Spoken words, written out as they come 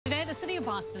the city of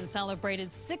Boston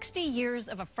celebrated 60 years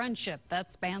of a friendship that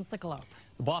spans the globe.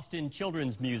 The Boston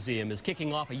Children's Museum is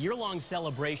kicking off a year-long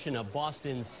celebration of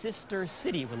Boston's sister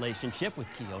city relationship with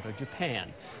Kyoto,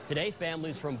 Japan. Today,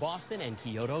 families from Boston and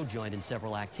Kyoto joined in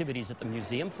several activities at the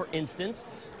museum. For instance,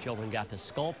 children got to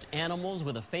sculpt animals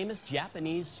with a famous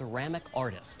Japanese ceramic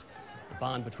artist. The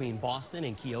bond between Boston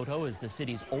and Kyoto is the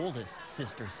city's oldest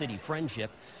sister city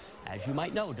friendship. As you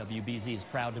might know, WBZ is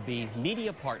proud to be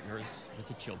media partners with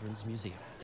the Children's Museum.